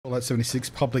Fallout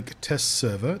 76 public test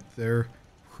server. They're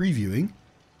previewing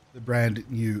the brand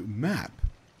new map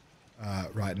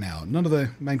right now. None of the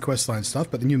main questline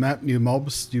stuff, but the new map, new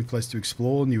mobs, new place to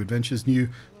explore, new adventures, new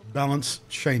balance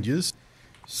changes.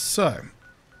 So,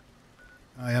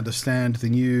 I understand the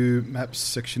new maps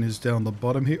section is down the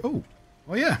bottom here. Oh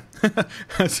yeah. I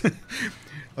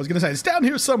was going to say, it's down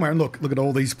here somewhere. And look at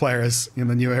all these players in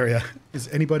the new area. Is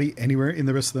anybody anywhere in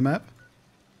the rest of the map?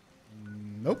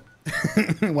 Nope.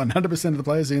 100% of the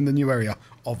players are in the new area.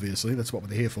 Obviously, that's what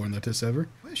we're here for in the test server.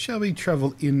 Where shall we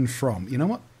travel in from? You know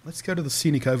what? Let's go to the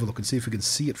scenic overlook and see if we can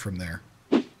see it from there.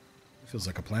 Feels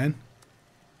like a plan.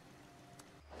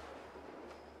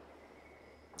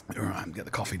 Alright, get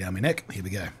the coffee down my neck. Here we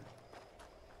go.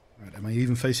 Right, am I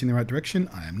even facing the right direction?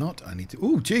 I am not. I need to...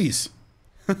 Ooh, jeez.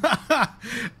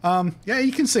 Yeah,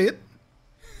 you can see it.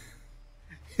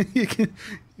 you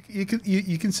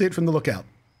can see it from the lookout.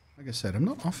 Like I said, I'm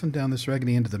not often down this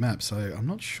raggedy end of the map, so I'm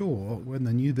not sure when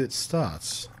the new bit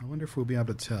starts. I wonder if we'll be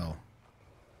able to tell.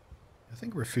 I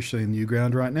think we're officially in new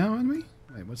ground right now, aren't we?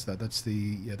 Wait, what's that? That's the...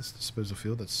 Yeah, that's the disposal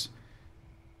field. That's...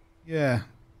 Yeah.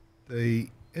 The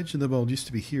edge of the world used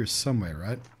to be here somewhere,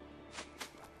 right?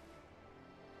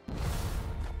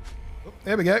 Oh,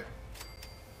 there we go.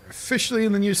 We're officially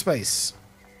in the new space.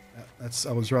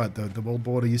 I was right, though. The world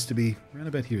border used to be around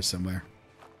about here somewhere.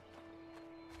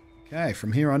 Okay,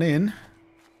 from here on in,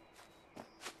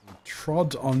 we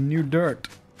trod on new dirt.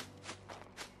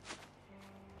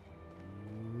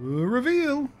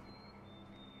 Reveal.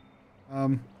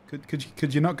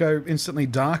 Could you not go instantly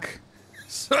dark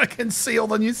so I can see all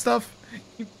the new stuff?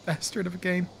 You bastard of a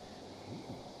game.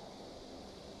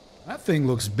 That thing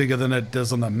looks bigger than it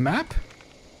does on the map.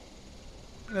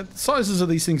 The sizes of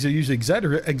these things are usually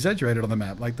exaggerated on the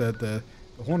map, like the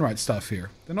Hornwright stuff here.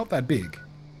 They're not that big.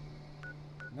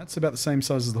 And that's about the same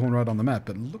size as the Hornwright on the map,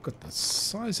 but look at the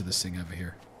size of this thing over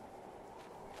here.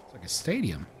 It's like a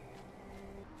stadium.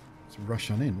 Let's rush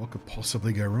on in. What could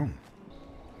possibly go wrong?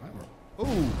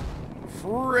 Oh,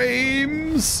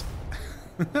 frames!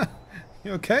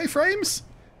 You okay, frames?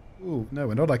 Ooh, no,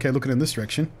 we're not okay looking in this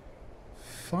direction.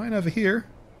 Fine over here.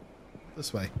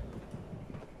 This way.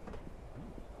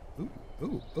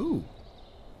 Ooh.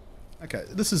 Okay,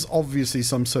 this is obviously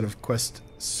some sort of quest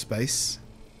space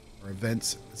or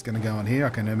event that's going to go on here. I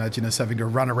can imagine us having to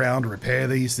run around, repair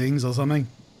these things or something.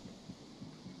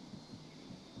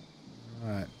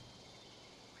 Alright.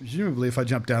 Presumably if I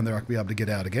jump down there I could be able to get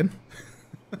out again.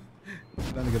 I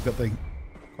don't think I've got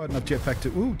quite enough jetpack to...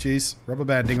 Ooh, jeez. Rubber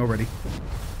banding already.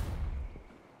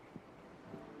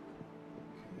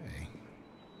 Okay.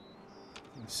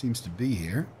 It seems to be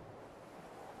here.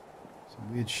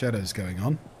 Some weird shadows going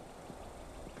on.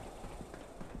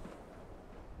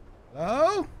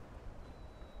 Hello?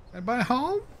 Anybody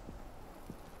home?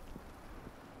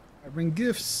 I bring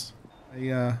gifts.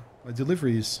 My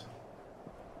deliveries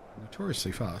are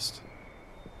notoriously fast.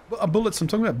 Bullets. I'm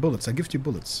talking about bullets. I gift you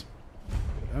bullets.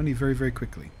 Only very, very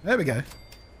quickly. There we go.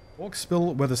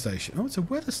 Walkspill weather station. Oh, it's a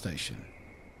weather station.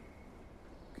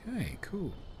 Okay,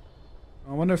 cool.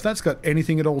 I wonder if that's got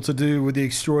anything at all to do with the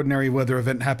extraordinary weather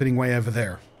event happening way over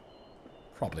there.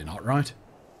 Probably not, right?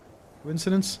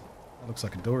 Coincidence? That looks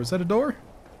like a door. Is that a door?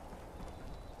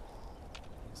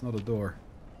 It's not a door.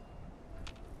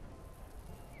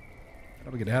 How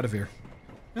do we get out of here?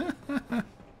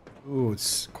 Ooh,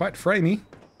 it's quite framey.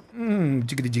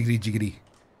 Jiggity, jiggity, jiggity.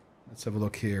 Let's have a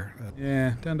look here.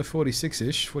 Yeah, down to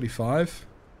 46-ish, 45.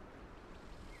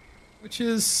 Which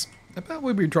is about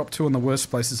where we drop to in the worst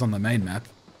places on the main map.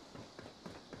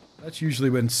 That's usually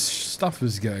when stuff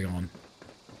is going on.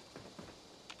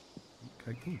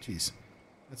 Okay, oh jeez.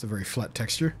 That's a very flat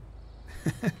texture.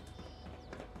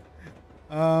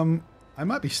 I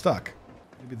might be stuck.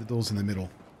 Maybe the door's in the middle.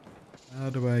 How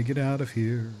do I get out of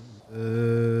here?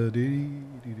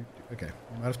 Okay,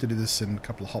 I might have to do this in a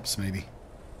couple of hops maybe.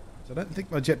 So I don't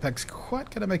think my jetpack's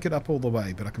quite going to make it up all the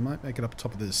way, but I might make it up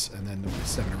top of this and then my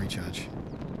stamina recharge.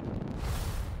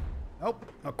 Nope,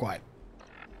 not quite.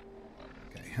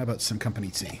 Okay, how about some company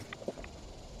tea?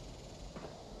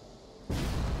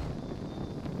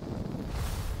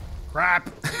 Crap!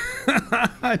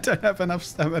 I don't have enough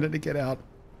stamina to get out.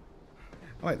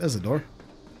 Oh, wait, there's a door.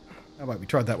 Oh wait, we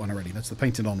tried that one already. That's the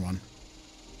painted on one.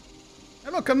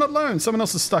 Hey look, I'm not alone. Someone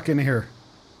else is stuck in here.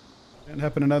 Don't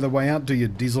happen to know the way out, do you,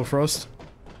 Diesel Frost?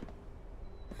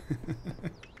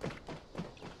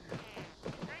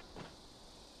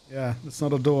 Yeah, that's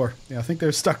not a door. Yeah, I think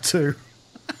they're stuck too.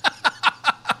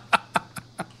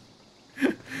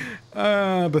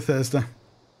 Bethesda.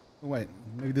 Oh, wait,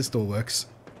 maybe this door works.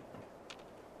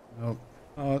 Oh,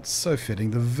 Oh, it's so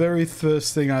fitting. The very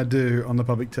first thing I do on the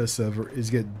public test server is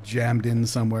get jammed in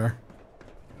somewhere.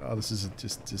 Oh, this is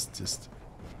just...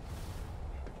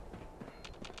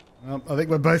 Well, I think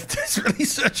we're both desperately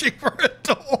searching for a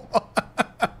door.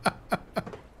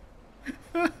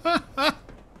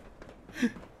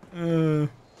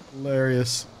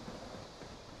 Hilarious.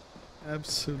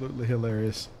 Absolutely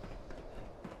hilarious.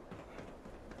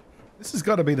 This has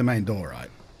got to be the main door, right?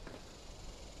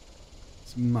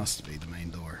 This must be the main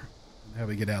door. How do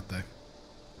we get out there?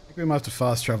 I think we might have to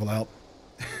fast travel out.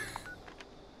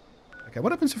 Okay,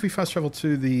 what happens if we fast travel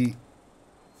to the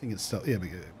thing itself? Yeah, we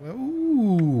go. Well,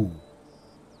 ooh.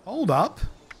 Hold up.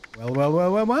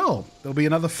 Well. There'll be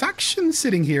another faction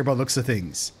sitting here by the looks of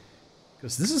things.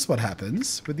 Because this is what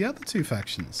happens with the other two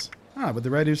factions. Ah, with the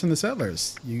Raiders and the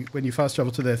Settlers. When you fast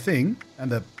travel to their thing,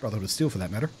 and the Brotherhood of Steel for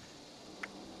that matter,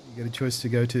 you get a choice to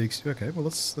go to... Okay, well,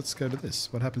 let's go to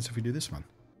this. What happens if we do this one?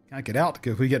 Can't get out.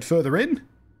 If we get further in...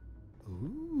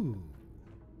 Ooh.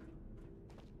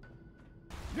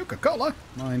 Coca-Cola.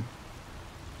 Mine.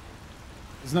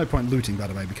 There's no point looting, by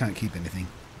the way. We can't keep anything.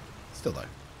 Still, though.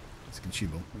 It's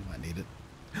consumable. We might need it.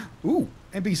 Ooh,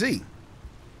 NPC.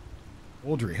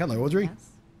 Audrey. Hello, Audrey. Yes.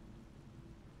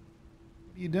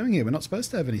 What are you doing here? We're not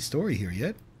supposed to have any story here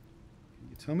yet. Can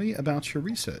you tell me about your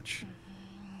research?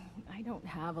 I don't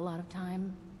have a lot of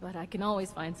time, but I can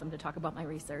always find some to talk about my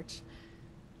research.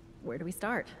 Where do we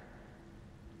start?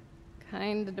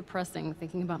 Kinda depressing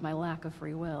thinking about my lack of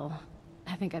free will.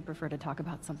 I think I'd prefer to talk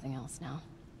about something else now.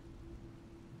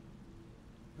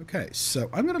 Okay, so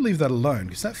I'm going to leave that alone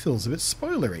because that feels a bit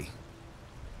spoilery.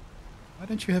 Why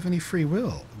don't you have any free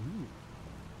will? Ooh.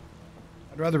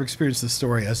 I'd rather experience the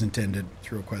story as intended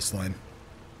through a quest line,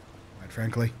 quite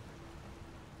frankly.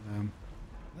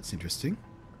 That's interesting.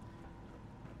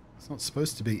 It's not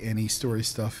supposed to be any story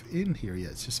stuff in here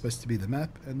yet. It's just supposed to be the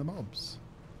map and the mobs.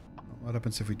 What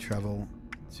happens if we travel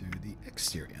to the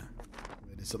exterior?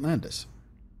 It is Atlantis.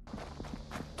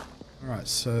 Alright,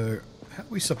 so how are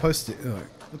we supposed to...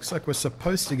 looks like we're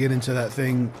supposed to get into that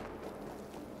thing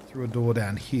through a door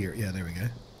down here. Yeah, there we go.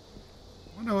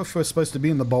 I don't know if we're supposed to be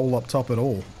in the bowl up top at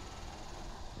all.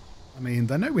 I mean,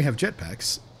 they know we have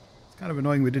jetpacks. It's kind of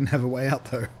annoying we didn't have a way out,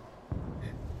 though.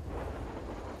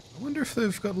 I wonder if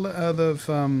they've got...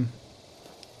 they'll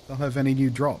have any new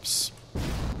drops.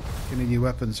 Any new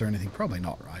weapons or anything. Probably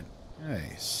not, right?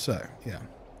 Okay, so, yeah.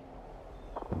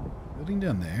 Building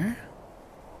down there.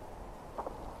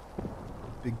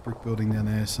 Big brick building down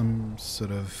there. Some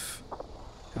sort of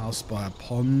house by a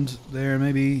pond there,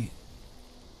 maybe.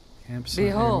 Campsite.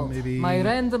 Behold, there, maybe. my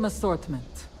random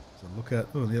assortment. So lookout.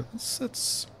 Oh, yeah.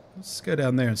 Let's go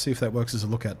down there and see if that works as a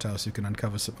lookout tower so you can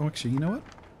uncover some... Oh, actually, you know what?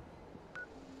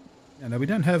 Yeah, no, we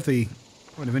don't have the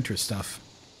point of interest stuff.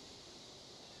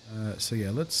 So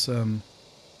yeah, let's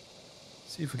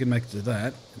see if we can make it to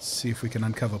that. Let's see if we can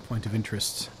uncover point of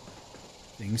interest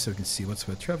things so we can see what's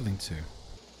worth traveling to.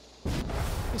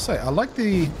 I'll say, I like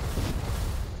the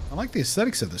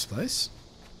aesthetics of this place.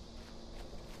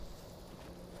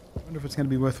 I wonder if it's going to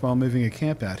be worthwhile moving a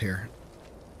camp out here.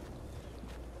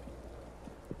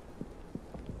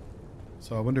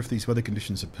 So I wonder if these weather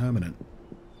conditions are permanent.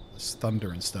 There's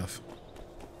thunder and stuff.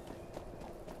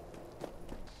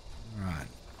 Alright.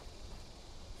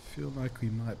 Feel like we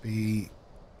might be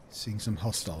seeing some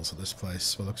hostiles at this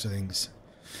place by the looks of things.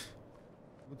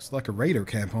 Looks like a raider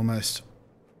camp almost.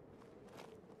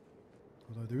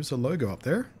 Although there is a logo up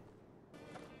there.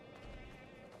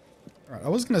 Alright, I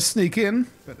was going to sneak in,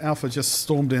 but Alpha just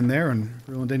stormed in there and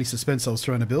ruined any suspense I was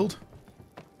trying to build.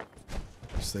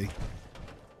 Let's see.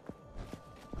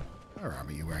 What armor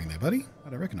are you wearing there, buddy? I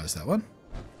don't recognize that one.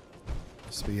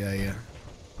 Must be a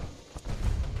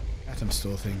atom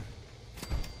store thing.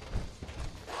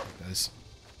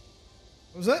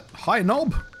 What was that? High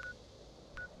knob?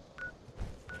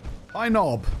 High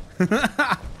knob.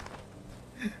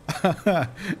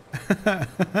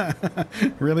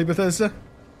 Really, Bethesda?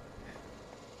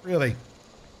 Really?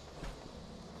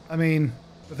 I mean,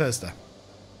 Bethesda.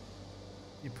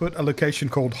 You put a location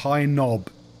called High Knob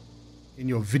in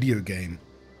your video game.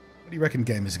 What do you reckon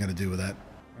gamers is going to do with that?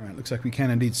 Alright, looks like we can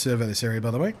indeed survey this area,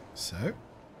 by the way. So,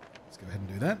 let's go ahead and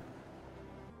do that.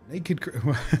 Naked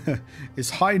is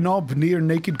High Knob near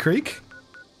Naked Creek?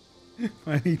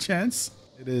 By any chance?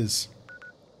 It is.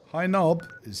 High Knob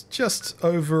is just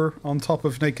over on top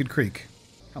of Naked Creek.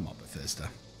 Come on, Bethesda.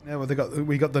 Now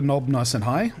we got the knob nice and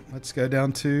high. Let's go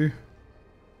down to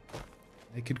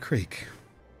Naked Creek.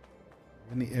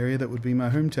 In the area that would be my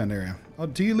hometown area. Oh,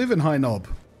 do you live in High Knob?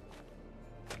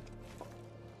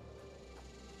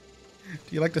 Do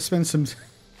you like to spend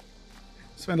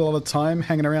a lot of time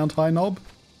hanging around High Knob?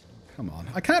 Come on.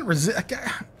 I can't resist.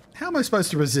 How am I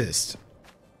supposed to resist?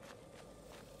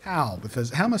 How?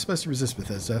 Bethesda? How am I supposed to resist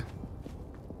Bethesda?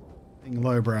 Being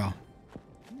lowbrow.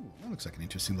 Ooh, that looks like an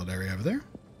interesting little area over there.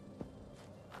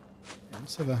 Yeah,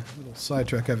 let's have a little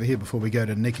sidetrack over here before we go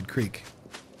to Naked Creek.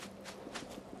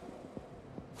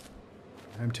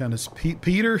 Hometown is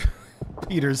Peter's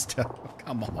town.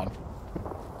 Come on.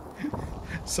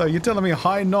 So you're telling me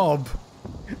High Knob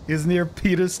is near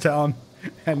Peterstown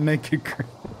and Naked Creek?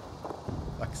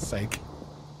 For fuck's sake.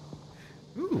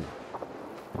 Ooh.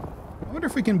 I wonder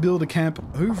if we can build a camp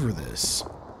over this.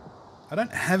 I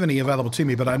don't have any available to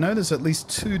me, but I know there's at least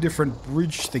 2 different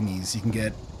bridge thingies you can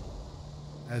get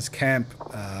as camp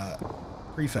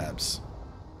prefabs.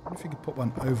 I wonder if you could put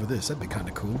one over this. That'd be kind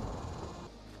of cool.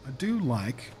 I do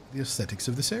like the aesthetics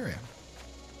of this area.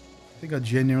 I think I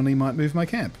genuinely might move my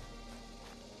camp.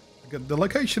 The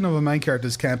location of a main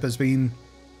character's camp has been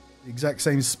the exact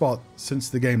same spot since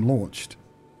the game launched.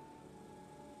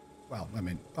 Well, I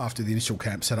mean, after the initial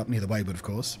camp set up near the Wayward, of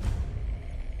course.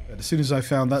 But as soon as I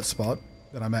found that spot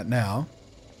that I'm at now,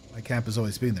 my camp has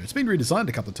always been there. It's been redesigned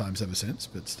a couple of times ever since,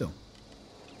 but still.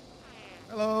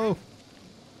 Hello!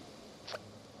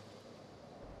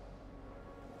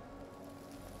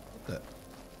 What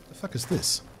the fuck is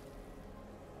this?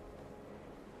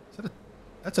 Is that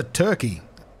that's a turkey.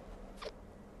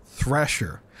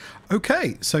 Thrasher.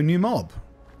 Okay, so new mob.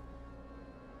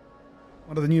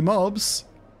 One of the new mobs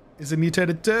is a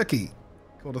mutated turkey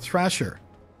called a Thrasher.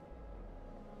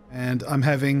 And I'm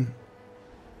having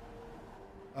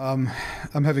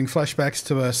flashbacks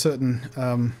to a certain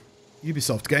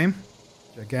Ubisoft game.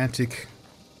 Gigantic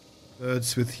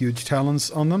birds with huge talons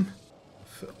on them.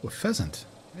 A pheasant.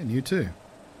 They're new too.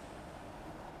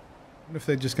 I wonder if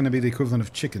they're just going to be the equivalent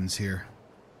of chickens here.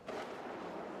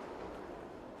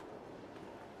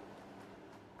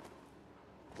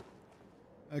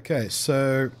 Okay,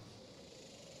 so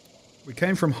we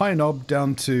came from High Knob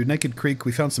down to Naked Creek.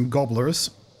 We found some gobblers.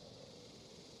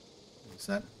 What's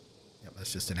that? Yep,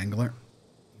 that's just an angler.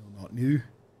 You're not new.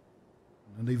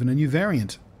 Not even a new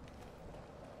variant.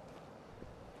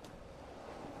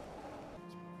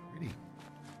 It's pretty.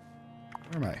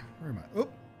 Where am I? Where am I? Oh.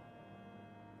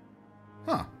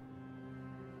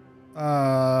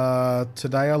 Huh.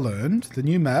 Today I learned the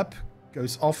new map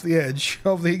goes off the edge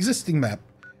of the existing map.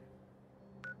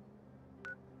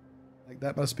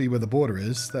 That must be where the border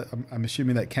is. That I'm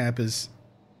assuming that camp is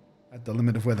at the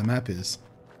limit of where the map is.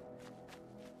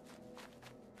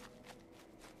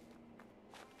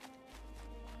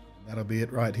 That'll be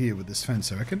it right here with this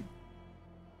fence, I reckon.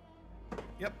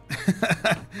 Yep.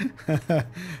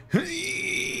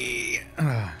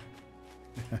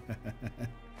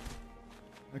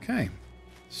 Okay.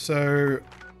 So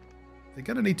they're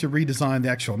going to need to redesign the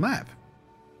actual map.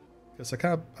 Because I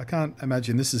can't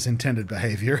imagine this is intended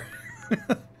behavior.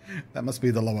 That must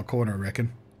be the lower corner, I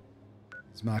reckon.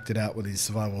 He's marked it out with his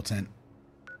survival tent.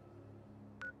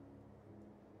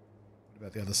 What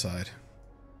about the other side?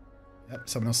 Yep,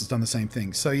 someone else has done the same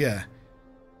thing. So yeah,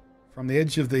 from the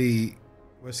edge of the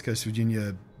West Coast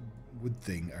Virginia wood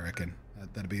thing, I reckon.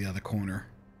 That'd be the other corner.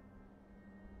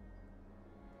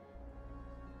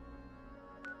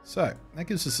 So, that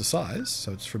gives us a size.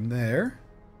 So it's from there.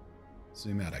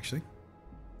 Zoom out, actually.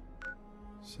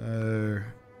 So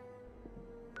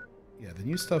yeah, the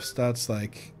new stuff starts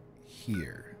like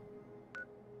here.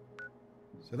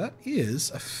 So that is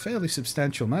a fairly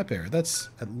substantial map area. That's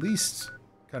at least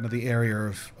kind of the area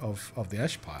of the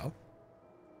ash pile.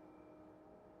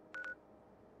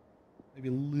 Maybe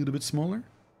a little bit smaller,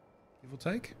 give or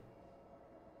take.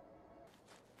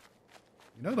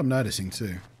 You know what I'm noticing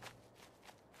too?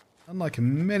 Unlike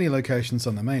many locations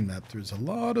on the main map, there's a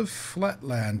lot of flat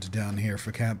land down here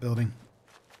for camp building.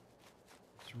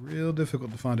 It's real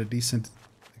difficult to find a decent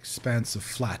expanse of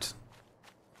flat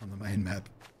on the main map.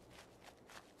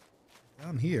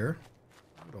 Down here,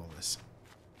 look at all this.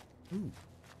 Ooh.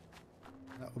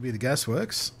 That will be the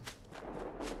gasworks.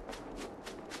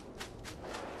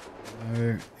 I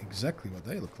know exactly what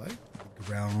they look like. A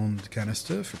ground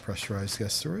canister for pressurized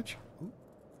gas storage. Ooh.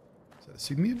 Is that a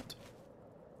seed mutant?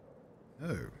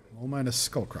 No. Mole Miner's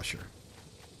Skull Crusher.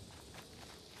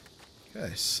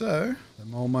 Okay, so the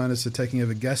mole miners are taking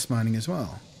over gas mining as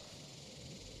well.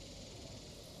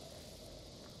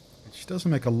 Which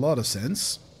doesn't make a lot of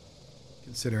sense,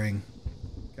 considering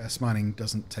gas mining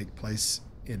doesn't take place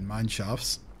in mine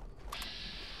shafts.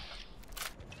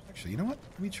 Actually, you know what?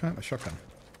 Let me try out my shotgun.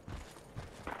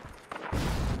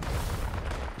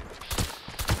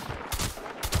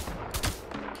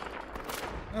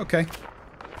 Okay.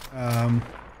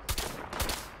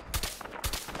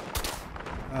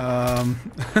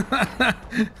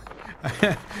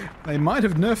 They might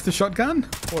have nerfed the shotgun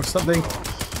or something.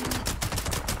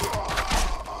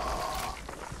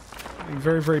 Something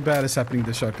very, very bad is happening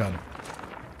to the shotgun.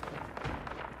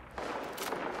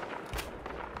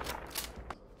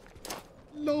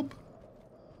 Lob.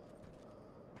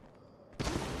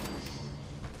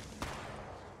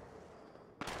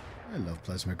 I love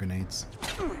plasma grenades.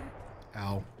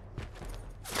 Ow.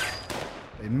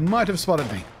 They might have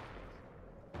spotted me.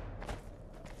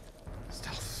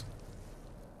 Stealth.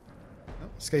 Oh,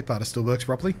 escape artist still works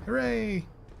properly. Hooray!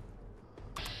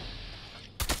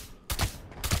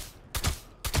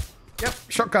 Yep,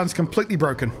 shotgun's completely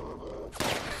broken.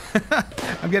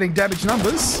 I'm getting damage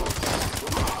numbers.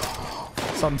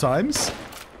 Sometimes.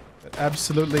 But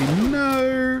absolutely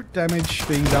no damage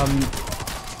being done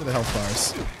to the health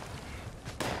bars.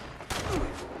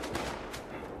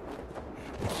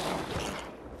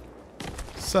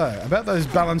 So, about those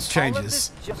balance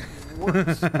changes.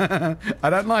 I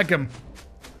don't like them.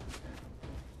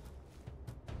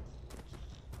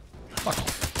 Fuck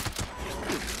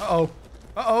off. Uh-oh.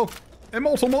 Uh-oh.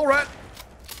 Immortal mole rat.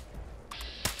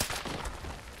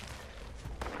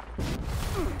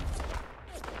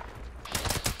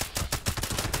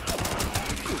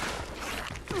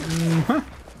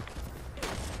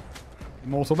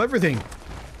 Immortal everything.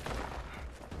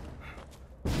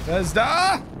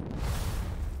 BETHESDA!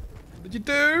 What did you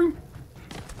do?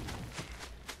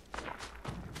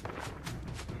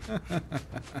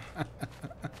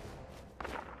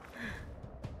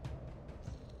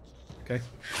 Okay.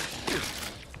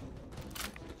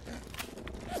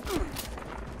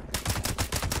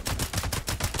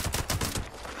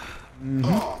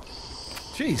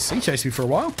 Jeez, he chased me for a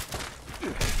while.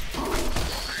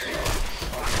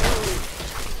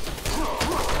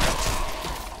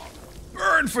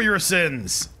 Burn for your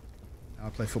sins!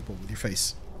 I'll play football with your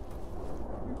face.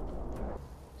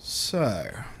 So,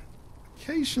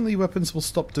 occasionally weapons will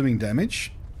stop doing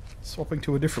damage. Swapping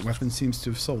to a different weapon seems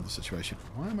to have solved the situation.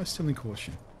 Why am I still in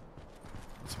caution?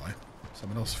 That's why.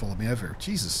 Someone else followed me over.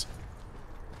 Jesus.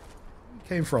 He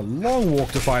came for a long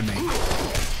walk to find me.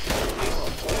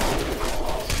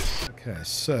 Okay,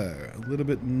 so a little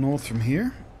bit north from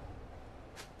here.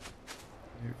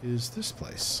 There is this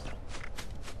place.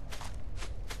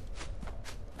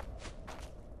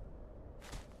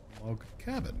 Log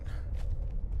cabin.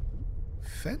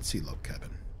 Fancy log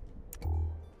cabin.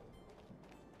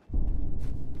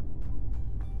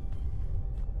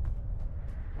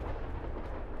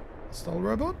 Hostile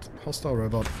robot? Hostile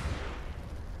robot.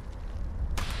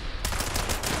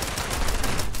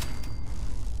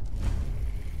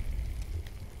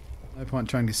 No point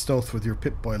trying to stealth with your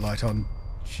Pip-Boy light on,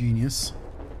 genius.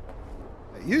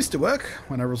 It used to work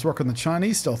when I was rocking the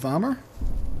Chinese stealth armor.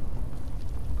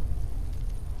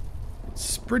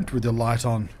 Sprint with your light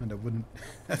on and it wouldn't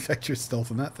affect your stealth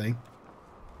on that thing.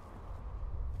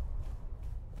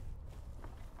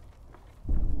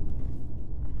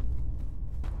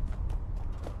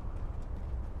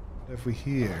 What have we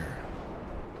here?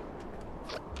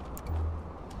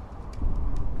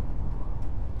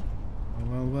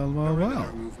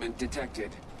 Well. Movement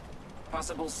detected.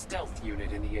 Possible stealth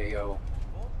unit in the AO.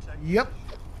 Yep.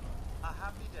 A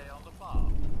happy day on the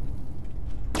farm.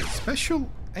 Special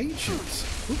agents.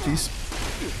 Oh, jeez.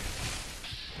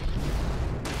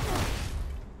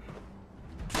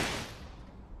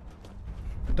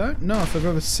 I don't know if I've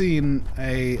ever seen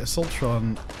a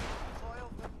Assaultron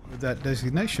with that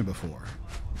designation before.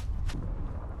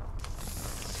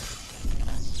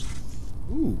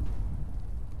 Ooh.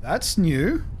 That's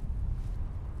new.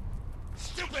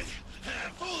 Stupid,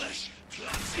 foolish,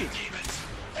 clumsy demons.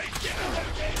 Get out of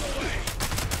the way.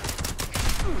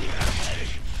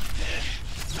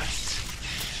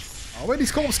 Oh, where'd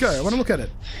his corpse go? I want to look at it.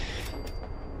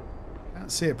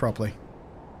 Can't see it properly.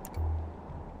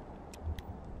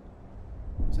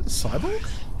 Is it a cyborg?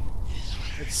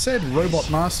 It said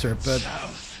Robot Master, but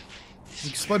he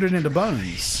exploded into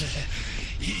bones.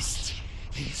 East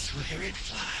is where it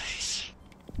flies.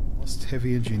 Lost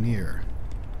Heavy Engineer.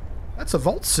 That's a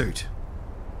vault suit.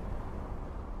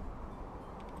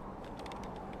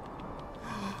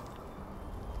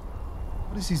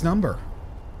 What is his number?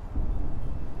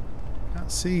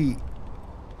 Can't see.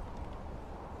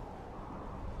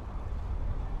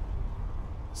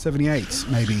 78,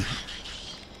 maybe.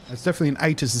 That's definitely an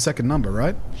 8 as the second number,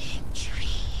 right?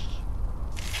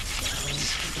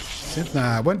 Synth?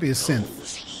 Nah, it won't be a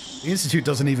synth. The Institute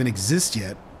doesn't even exist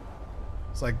yet.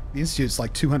 It's like, the Institute's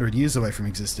like 200 years away from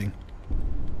existing.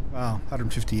 Well,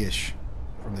 150-ish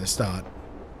from their start.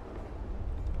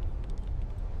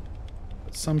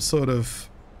 But some sort of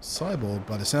cyborg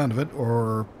by the sound of it,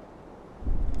 or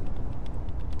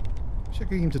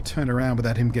Checking him to turn around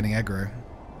without him getting aggro.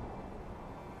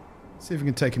 See if we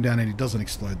can take him down and he doesn't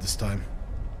explode this time.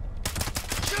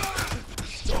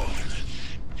 Storm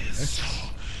is so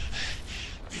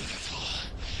beautiful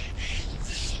in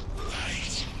this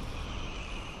light.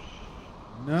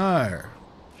 No.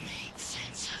 Make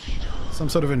sense of it all. Some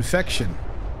sort of infection.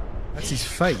 That's his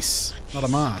face, not a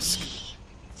mask.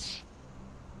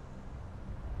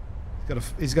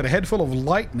 He's got a head full of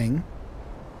lightning.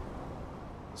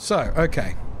 So,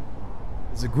 okay.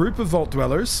 There's a group of Vault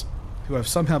Dwellers who have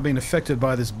somehow been affected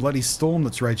by this bloody storm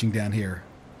that's raging down here.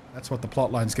 That's what the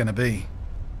plotline's going to be.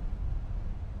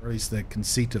 Or at least the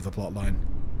conceit of the plotline.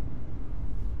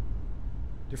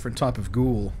 Different type of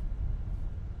ghoul.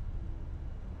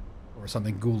 Or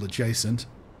something ghoul adjacent.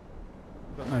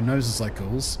 Got no noses like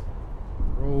ghouls.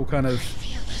 They're all kind of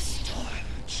Feel the storm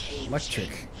changing,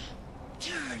 electric.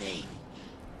 turning.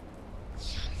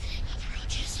 Something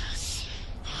approaches us.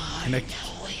 I Connect-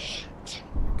 know it.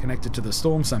 Connected to the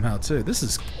storm somehow too. This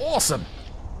is awesome!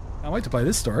 Can't wait to play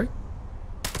this story.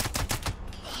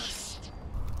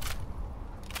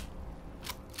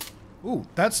 Ooh,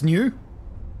 that's new.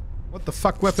 What the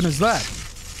fuck weapon is that?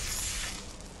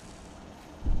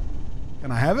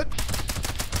 Can I have it?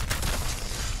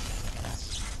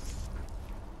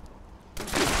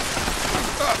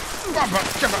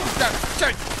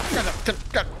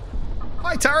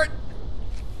 Hi, turret!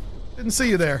 Didn't see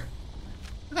you there.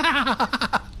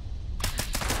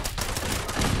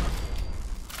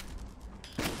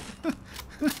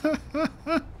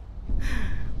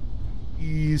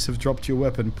 Please have dropped your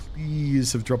weapon.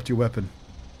 Please have dropped your weapon.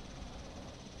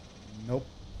 Nope.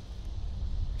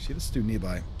 Actually, let's do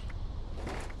nearby.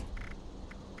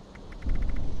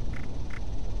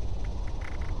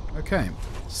 Okay,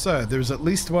 so there's at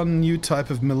least one new type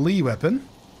of melee weapon.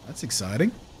 That's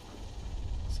exciting.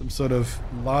 Some sort of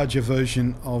larger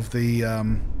version of the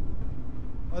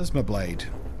plasma blade.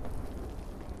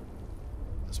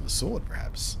 Plasma sword,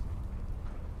 perhaps.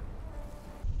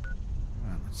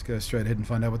 Alright, let's go straight ahead and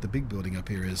find out what the big building up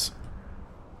here is.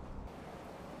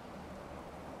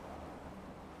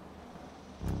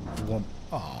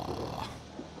 Aww.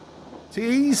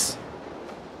 Tease!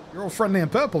 You're all friendly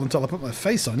and purple until I put my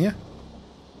face on you.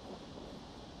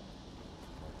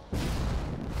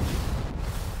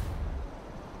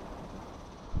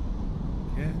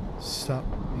 Yeah, stop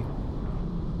me.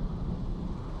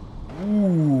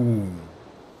 Ooh.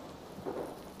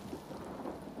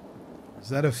 Is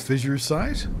that a fissure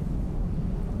site?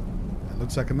 That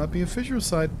looks like it might be a fissure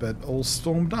site, but all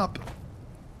stormed up.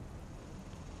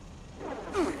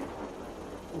 Ooh.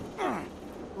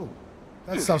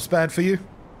 That stuff's bad for you.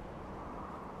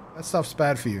 That stuff's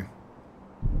bad for you.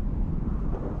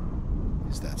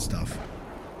 What is that stuff?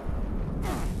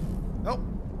 Oh!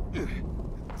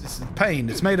 This is pain.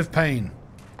 It's made of pain.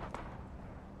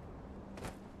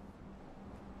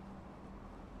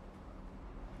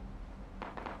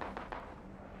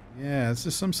 Yeah, it's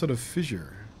just some sort of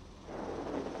fissure.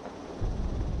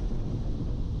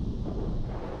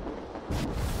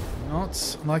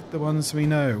 Not like the ones we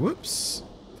know. Whoops.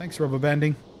 Thanks, rubber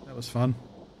banding. That was fun.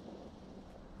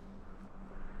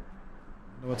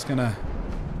 What's gonna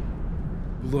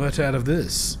blurt out of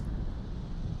this?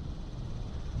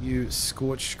 New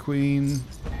Scorched Queen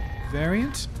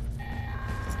variant?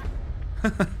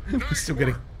 We're still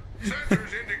getting... Sensors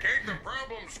indicate the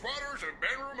problem spotters have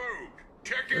been removed.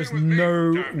 Check in There's with me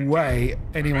no from time to way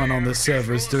anyone on this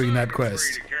server is doing that quest.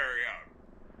 free to carry out.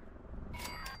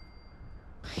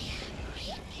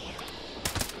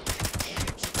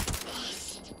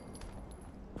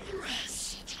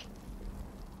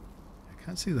 I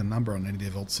can't see the number on any of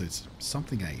their vault suits.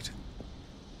 Something 8.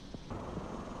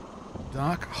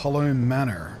 Dark Hollow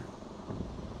Manor.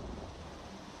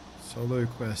 Solo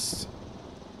quest.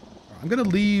 I'm going to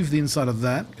leave the inside of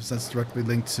that because that's directly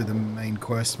linked to the main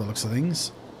quest by the looks of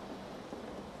things.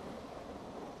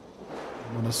 I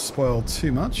don't want to spoil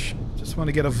too much. Just want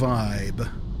to get a vibe.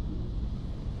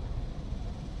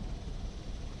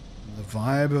 The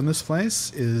vibe on this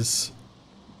place is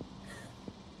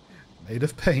made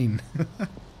of pain.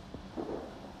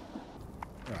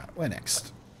 Right, where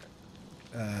next?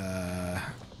 That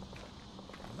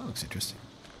looks interesting.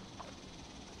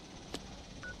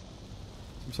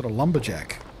 Some sort of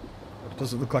lumberjack. But it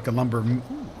doesn't look like a lumber... Ooh,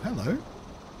 hello.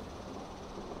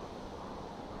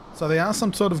 So they are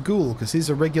some sort of ghoul, because he's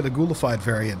a regular ghoulified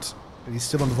variant. But he's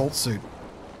still in the vault suit.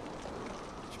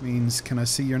 Which means, can I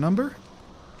see your number?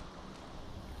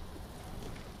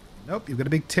 Nope, you've got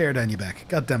a big tear down your back.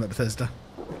 God damn it, Bethesda.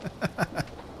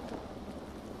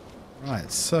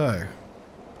 Right, so...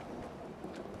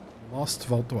 Lost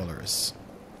Vault Dwellers.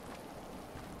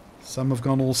 Some have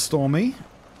gone all stormy.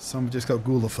 Some have just got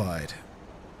ghoulified.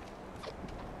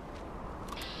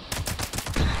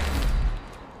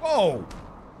 Whoa!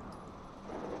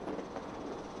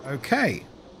 Okay.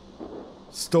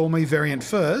 Stormy variant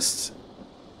first,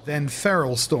 then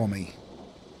feral stormy.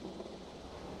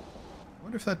 I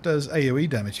wonder if that does AoE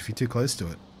damage if you're too close to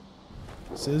it.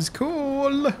 This is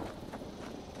cool!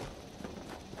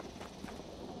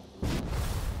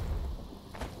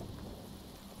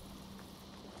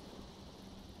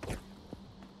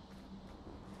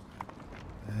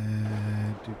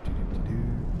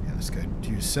 Yeah, let's go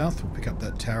due south. We'll pick up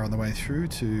that tower on the way through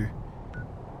to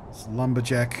this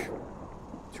lumberjack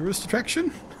tourist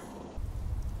attraction.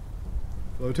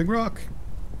 Floating rock.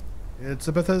 It's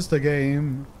a Bethesda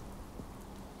game.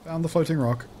 Found the floating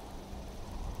rock.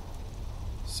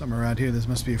 Somewhere around here there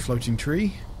must be a floating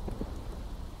tree.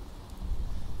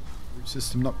 Root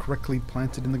system not correctly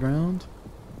planted in the ground.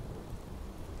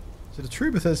 Is it a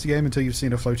true Bethesda game until you've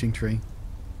seen a floating tree?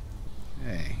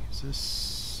 Okay, is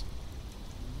this...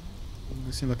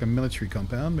 This seems like a military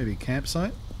compound, maybe a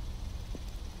campsite?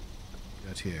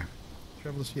 Out here.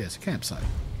 Travelers, yeah, it's a campsite.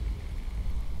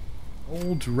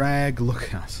 Old Rag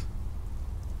Lookout.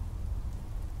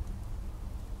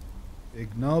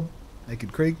 Big Knob,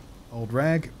 Naked Creek, Old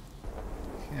Rag.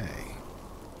 Okay.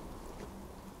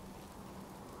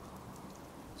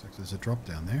 Looks like there's a drop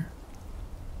down there.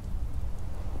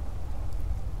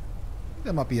 I think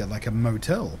that might be like a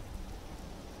motel.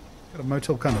 Got a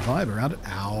motel kind of vibe around it.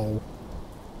 Ow.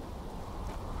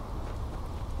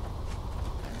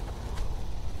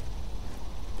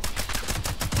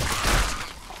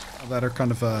 That are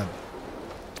kind of a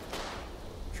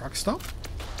truck stop.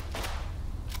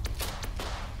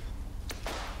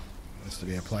 Has to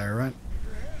be a player, right?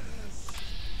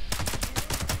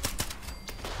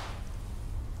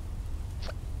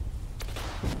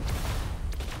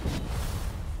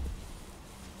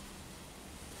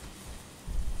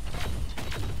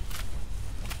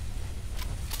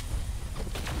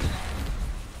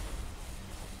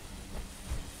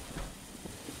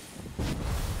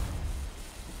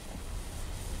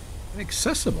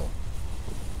 Accessible.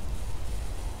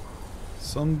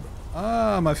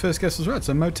 My first guess was right. It's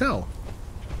a motel.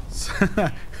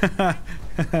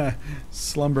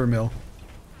 Slumber mill.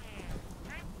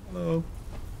 Hello.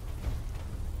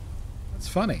 That's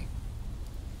funny.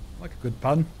 I like a good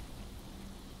pun.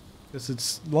 Guess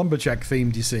it's lumberjack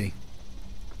themed, you see.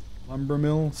 Lumber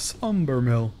mill, slumber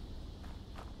mill.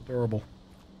 Adorable.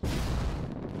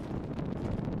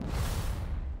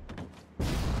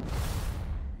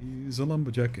 He's a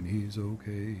lumberjack and he's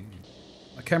okay.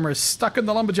 My camera is stuck in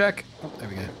the lumberjack. Oh, there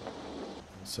we go.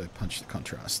 Also punch the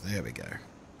contrast. There we go.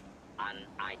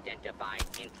 Unidentified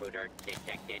intruder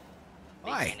detected.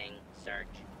 Hi. Beginning search.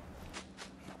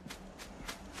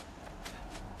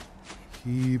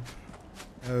 Keep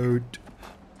out.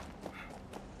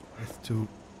 F2.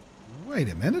 Wait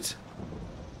a minute.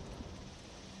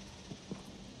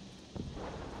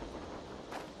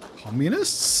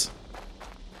 Communists?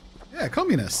 Yeah,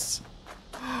 communists.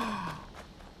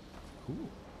 Cool.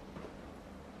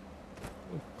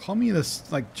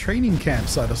 Communist, like, training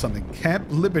campsite or something. Camp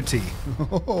Liberty.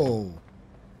 Oh.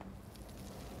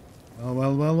 Well,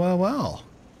 well, well, well, well.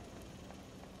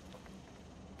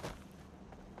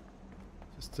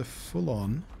 Just a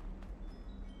full-on...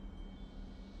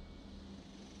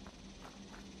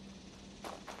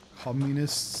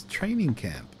 communist training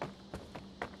camp.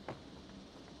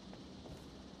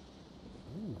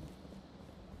 Ooh.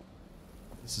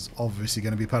 This is obviously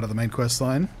going to be part of the main quest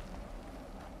line.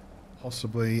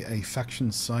 Possibly a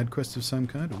faction side quest of some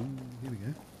kind. Ooh, here we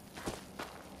go.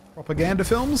 Propaganda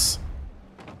films?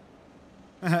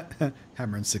 Hammer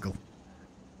and sickle.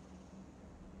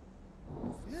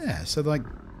 Yeah, so like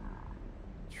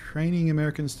training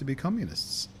Americans to be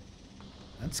communists.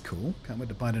 That's cool. Can't wait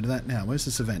to bite into that now. Where's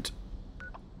this event?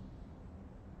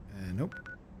 Nope.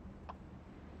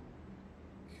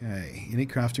 Okay.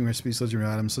 Unique crafting recipes,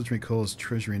 legendary items, legendary calls,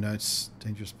 treasury notes,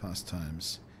 dangerous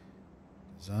pastimes.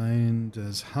 Designed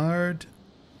as hard.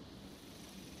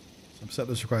 Some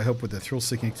settlers require help with their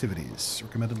thrill-seeking activities.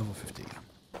 Recommended level 50.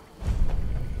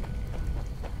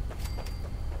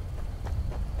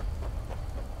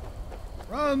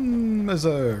 Run,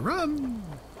 Mezzo, run!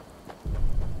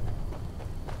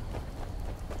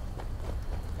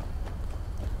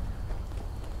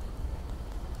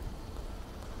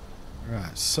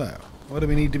 Right, so, what do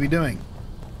we need to be doing?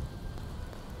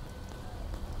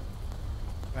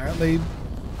 Apparently,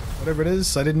 whatever it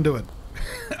is, I didn't do it.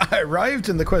 I arrived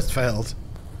and the quest failed.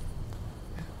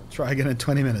 I'll try again in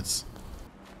 20 minutes.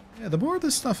 Yeah, the more of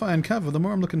this stuff I uncover, the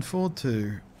more I'm looking forward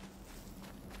to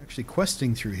actually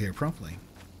questing through here properly.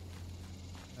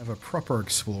 Have a proper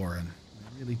explore and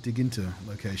really dig into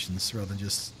locations rather than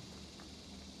just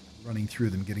running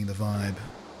through them, getting the vibe.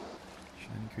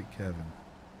 Shiny Creek Cavern.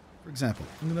 For example,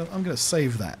 I'm gonna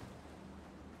save that.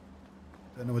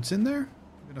 Don't know what's in there.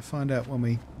 I'm gonna find out when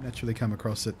we naturally come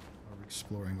across it while we're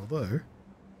exploring, although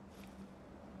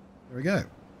there we go.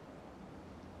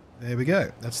 There we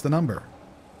go. That's the number.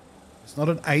 It's not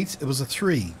an 8, it was a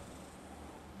 3.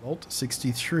 Vault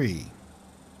 63.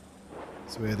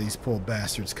 That's where these poor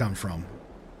bastards come from.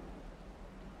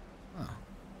 Oh.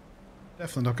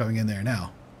 Definitely not going in there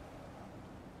now.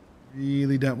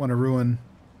 Really don't want to ruin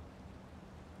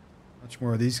much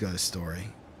more of these guys' story.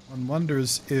 One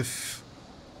wonders if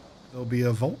there'll be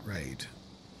a vault raid.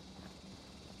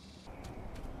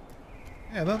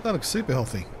 Yeah, that looks super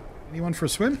healthy. Anyone for a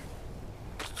swim?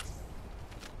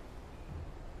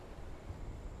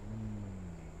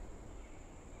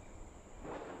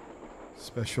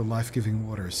 Special life-giving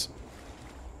waters.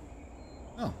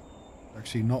 Oh,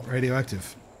 actually not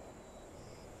radioactive.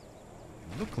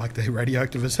 They look like they're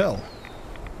radioactive as hell.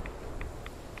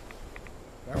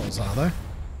 Barrels are though.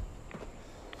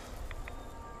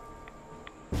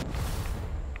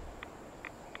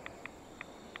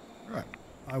 Right.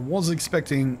 I was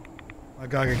expecting my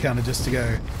Geiger counter just to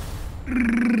go.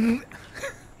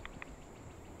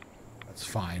 That's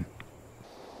fine.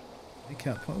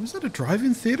 Was that a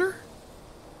drive-in theater?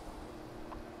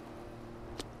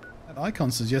 That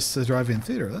icon suggests a drive-in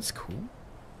theater. That's cool.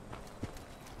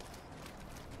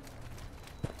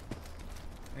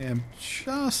 I am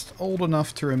just old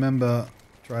enough to remember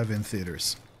drive-in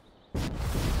theaters.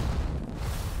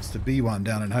 Used to be one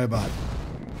down in Hobart.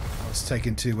 I was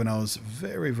taken to when I was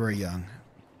very, very young.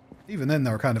 Even then,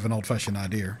 they were kind of an old-fashioned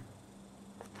idea.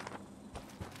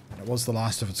 And it was the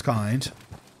last of its kind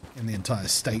in the entire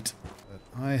state.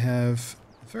 But I have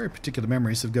very particular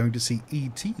memories of going to see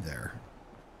E.T. there.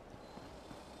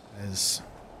 As,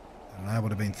 I don't know, I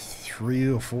would have been 3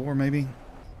 or 4 maybe.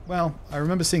 Well, I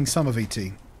remember seeing some of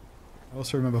E.T. I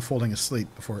also remember falling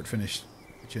asleep before it finished,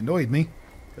 which annoyed me,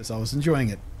 because I was enjoying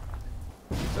it.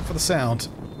 Except for the sound.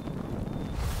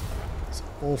 These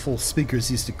awful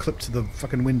speakers used to clip to the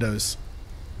fucking windows.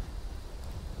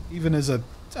 Even as a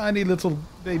tiny little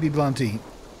baby blunty,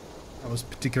 I was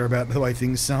particular about the way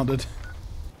things sounded.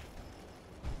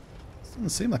 This doesn't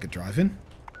seem like a drive-in.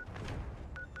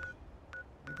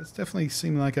 It's definitely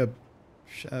seemed like a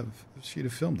sheet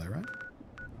of film there, right?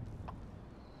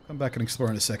 Come back and explore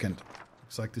in a second.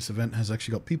 Looks like this event has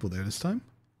actually got people there this time.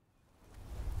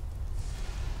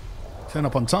 Turn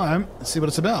up on time and see what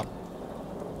it's about.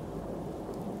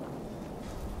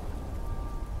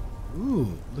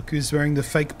 Ooh, look who's wearing the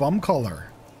fake bomb collar.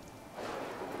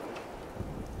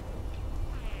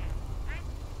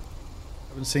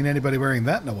 Haven't seen anybody wearing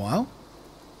that in a while.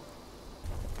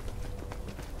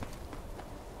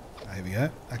 Here we go.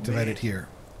 Activate it here.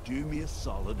 Do me a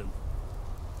solid and...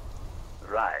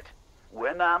 Right.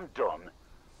 When I'm done,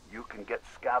 you can get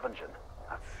scavenging.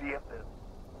 I'll see if there's...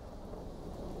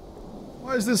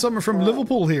 Why is there someone from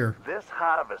Liverpool here? This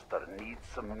harvester needs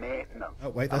some maintenance. Oh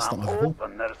wait, that's not I'm Liverpool.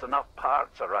 hoping there's enough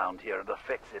parts around here to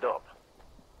fix it up.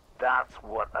 That's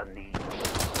what I need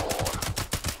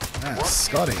for. That's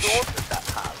Scottish. Once you've sorted that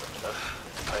harvester,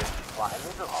 I'll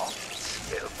file it off.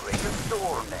 It'll bring a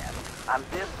doorman, and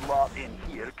this lot in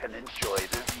here can enjoy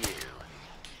the view.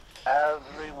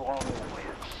 Everyone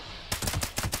wins.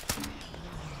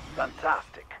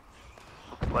 Fantastic.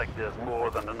 Looks like there's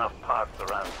more than enough parts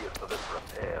around here for this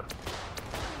repair.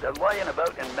 They're lying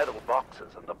about in metal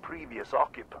boxes, and the previous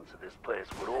occupants of this place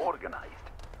were organized.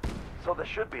 So they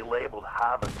should be labeled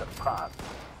harvester parts.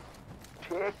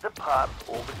 Take the parts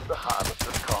over to the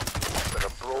harvester console that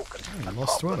are broken and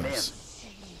pop them in.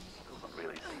 Doesn't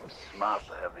really seem smart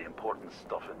to have the important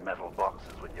stuff in metal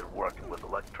boxes when you're working with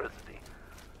electricity.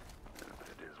 But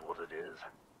it is what it is.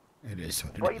 It is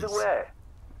what it By is. the way,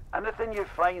 anything you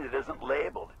find that isn't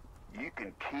labeled, you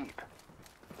can keep.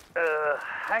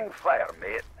 Hang fire,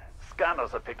 mate.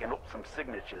 Scanners are picking up some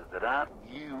signatures that aren't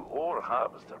you or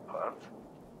harvester parts.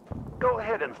 Go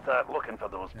ahead and start looking for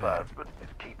those parts, but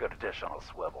keep your additional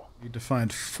swivel. You need to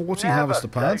find 40 Never harvester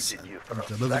parts doubted you and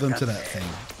for a deliver them to second. that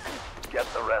thing. Get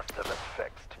the rest of it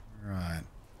fixed. Right.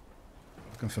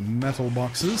 Looking for metal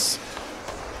boxes.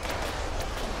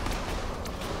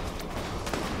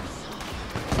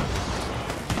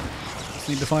 Just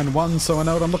need to find one so I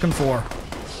know what I'm looking for.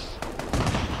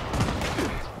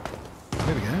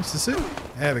 There we go. Is this it?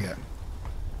 There we go.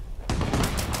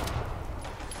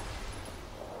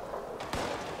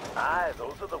 Aye,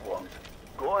 those are the ones.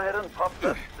 Go ahead and pop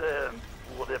that,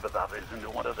 whatever that is, into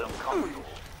one of them consoles.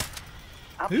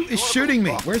 Who is shooting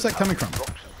me? Where's that coming from?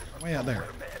 Way out there.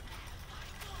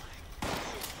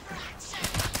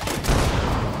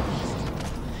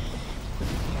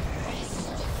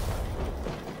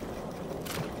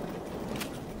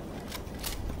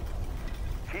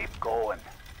 Keep going.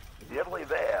 Nearly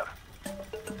there.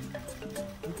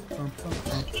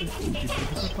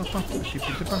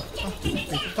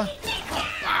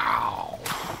 Wow.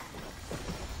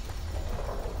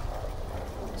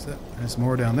 So there's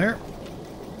more down there.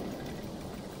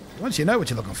 Once you know what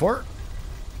you're looking for,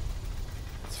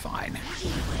 it's fine.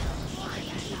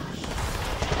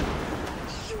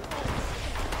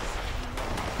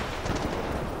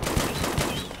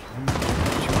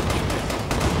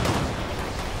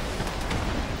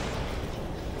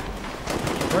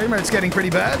 Frame rate's getting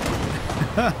pretty bad.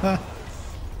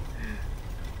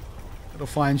 Little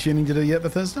fine tuning to do yet,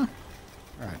 Bethesda.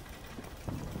 All right.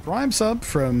 Prime sub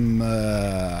from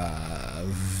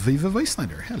Viva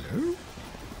Wastelander. Hello.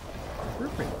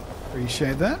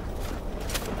 Appreciate that.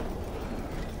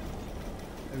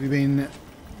 Have you been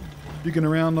digging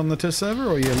around on the test server,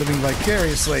 or are you living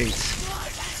vicariously?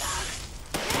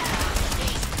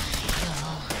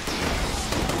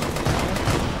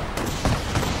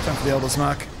 Time for the Elder's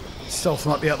Mark. Stealth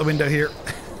might be out the window here.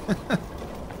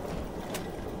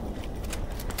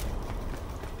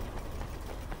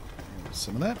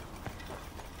 Some of that.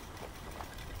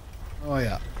 Oh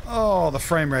yeah. Oh, the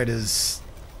frame rate is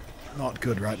not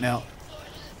good right now.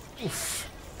 Oof.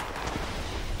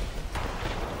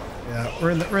 Yeah,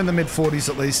 we're in the mid 40s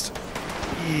at least.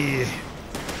 Yeah.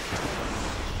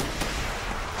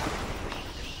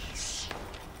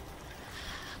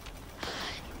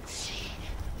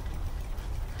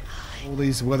 All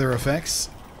these weather effects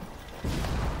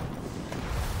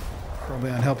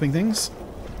probably aren't helping things.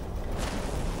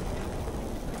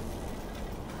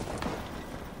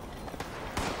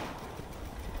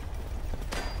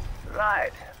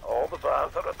 Right. All the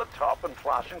bars are at the top and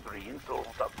flashing green, so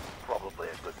that's probably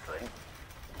a good thing.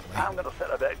 I'm going to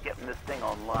set about getting this thing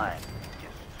online.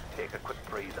 Just take a quick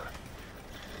breather.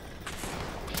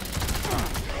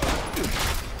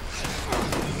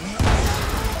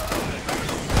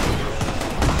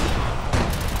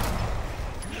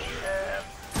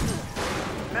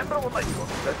 Remember when I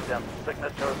took out them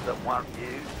signatures that weren't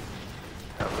used?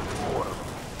 There was more of them.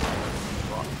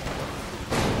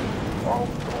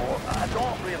 Also, I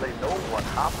don't really know what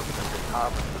happens if this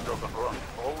harvester doesn't run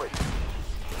fully.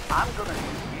 I'm going to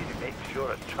need you to make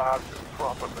sure it charges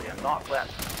properly and not let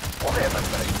whatever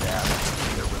goes down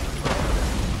interfere with the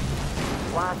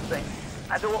process. Last thing,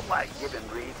 I don't like giving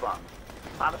refunds.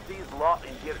 And if these lot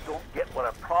in here don't get what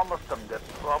I promised them, they're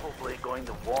probably going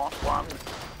to want one.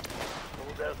 So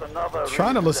there's another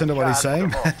Trying to listen to what he's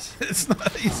saying. charge them up. It's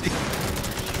not easy.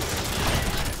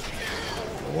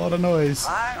 A lot of noise.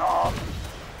 Hang on.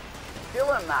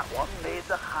 Killing that one made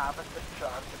the harvester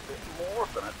charge a bit more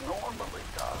than it normally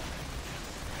does.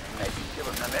 Maybe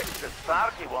killing them extra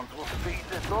Starkey ones will speed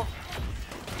this up.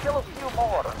 Kill a few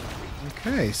more and see.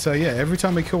 Okay, so yeah, every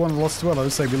time we kill one of the Lost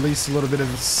Dwellers, they release a little bit of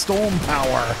storm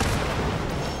power.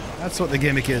 That's what the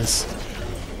gimmick is.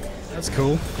 That's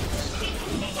cool.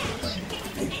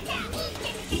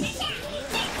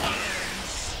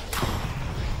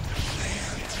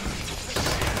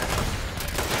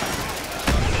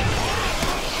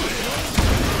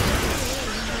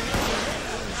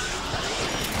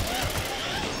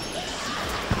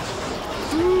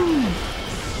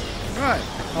 Right,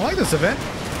 I like this event.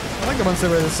 I like the ones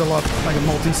where there's a lot like a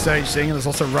multi-stage thing, and there's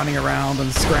also running around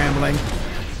and scrambling.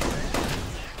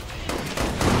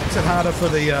 Makes it harder for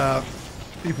the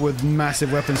people with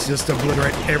massive weapons to just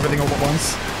obliterate everything all at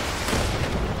once.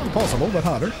 Not impossible, but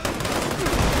harder.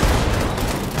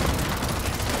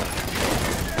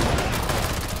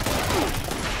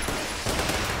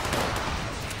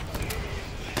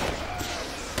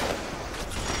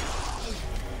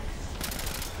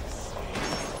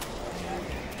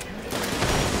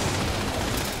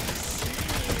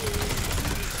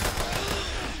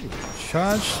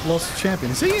 Charge lost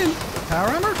champion. Is he in power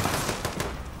armor?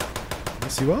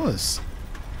 Yes, he was.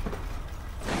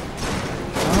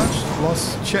 Charge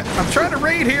lost champ. I'm trying to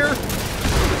raid here.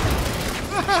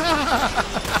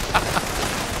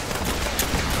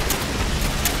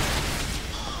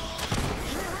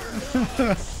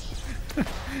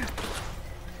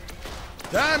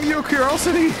 Damn you,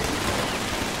 curiosity.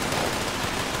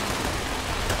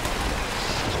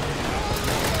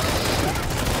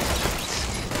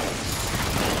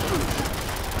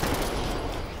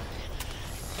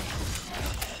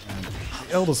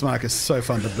 Elder's Mark is so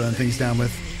fun to burn things down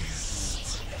with.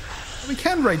 We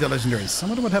can raid the legendaries. I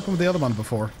wonder what happened with the other one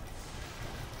before.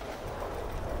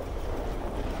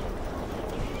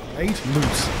 8 loot.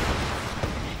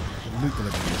 Loot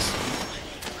deliveries.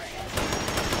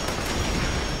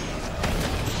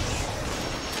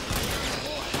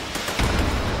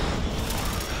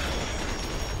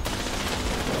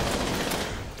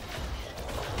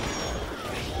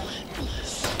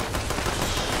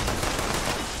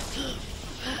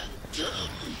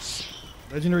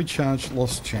 Legendary charge,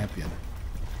 lost champion.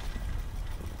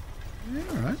 Yeah,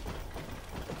 alright.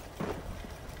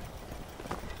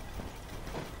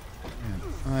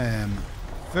 I am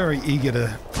very eager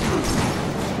to...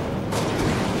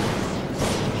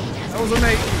 That wasn't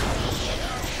me!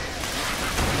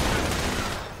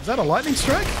 Is that a lightning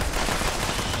strike?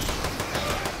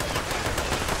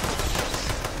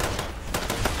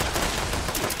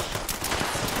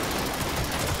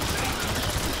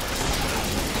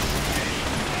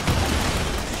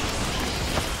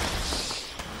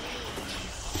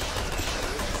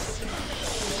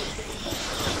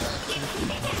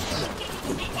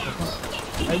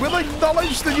 I will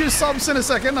acknowledge the new subs in a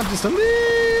second. I'm just a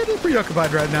little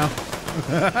preoccupied right now.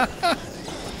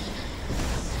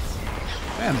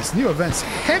 Man, this new event's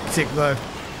hectic, though.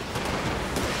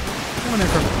 Coming in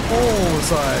from all the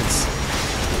sides.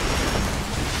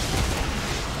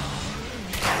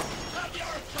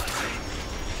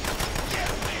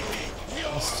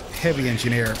 Just heavy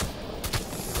engineer.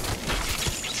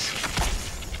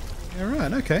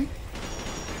 Alright, okay.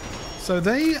 So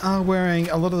they are wearing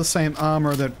a lot of the same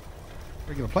armor that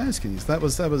regular players can use. That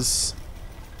was I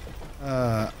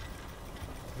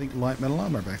think light metal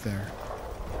armor back there.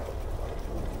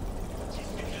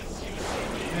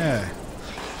 Yeah.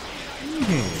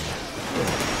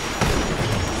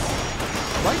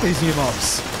 I like these new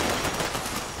mobs.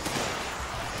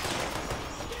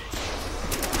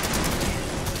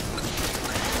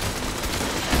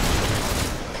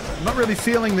 I'm not really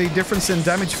feeling the difference in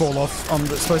damage fall off on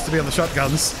that's supposed to be on the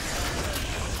shotguns.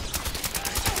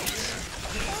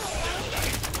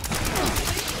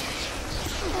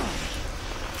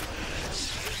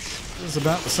 It's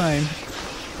about the same.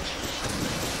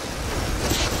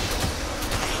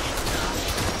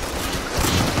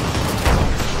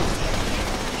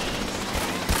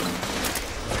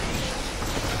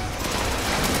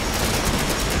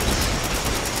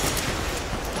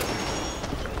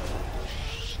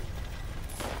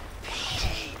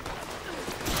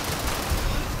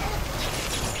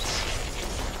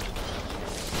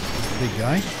 Big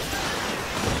guy.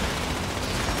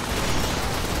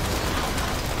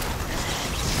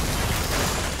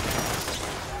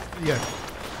 Yeah.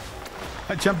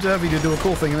 I jumped over you to do a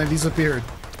cool thing and then disappeared.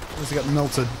 Once I got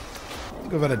melted. I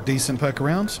think I've had a decent poke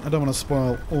around. I don't want to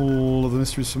spoil all of the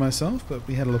mysteries for myself, but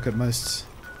we had a look at most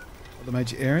of the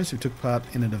major areas. We took part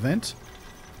in an event.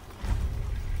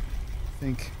 I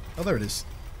think... Oh, there it is.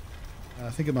 I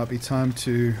think it might be time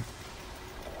to...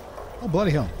 Oh,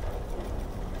 bloody hell.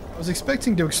 I was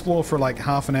expecting to explore for like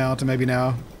half an hour to maybe an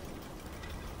hour.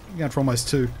 I'm going for almost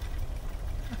 2.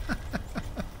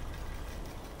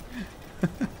 An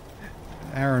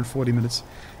hour and 40 minutes.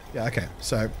 Yeah, okay.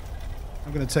 So,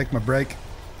 I'm going to take my break,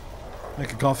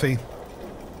 make a coffee,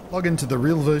 log into the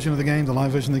real version of the game, the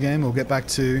live version of the game. We'll get back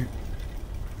to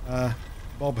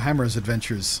Bob Hammer's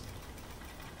adventures.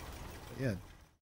 But yeah.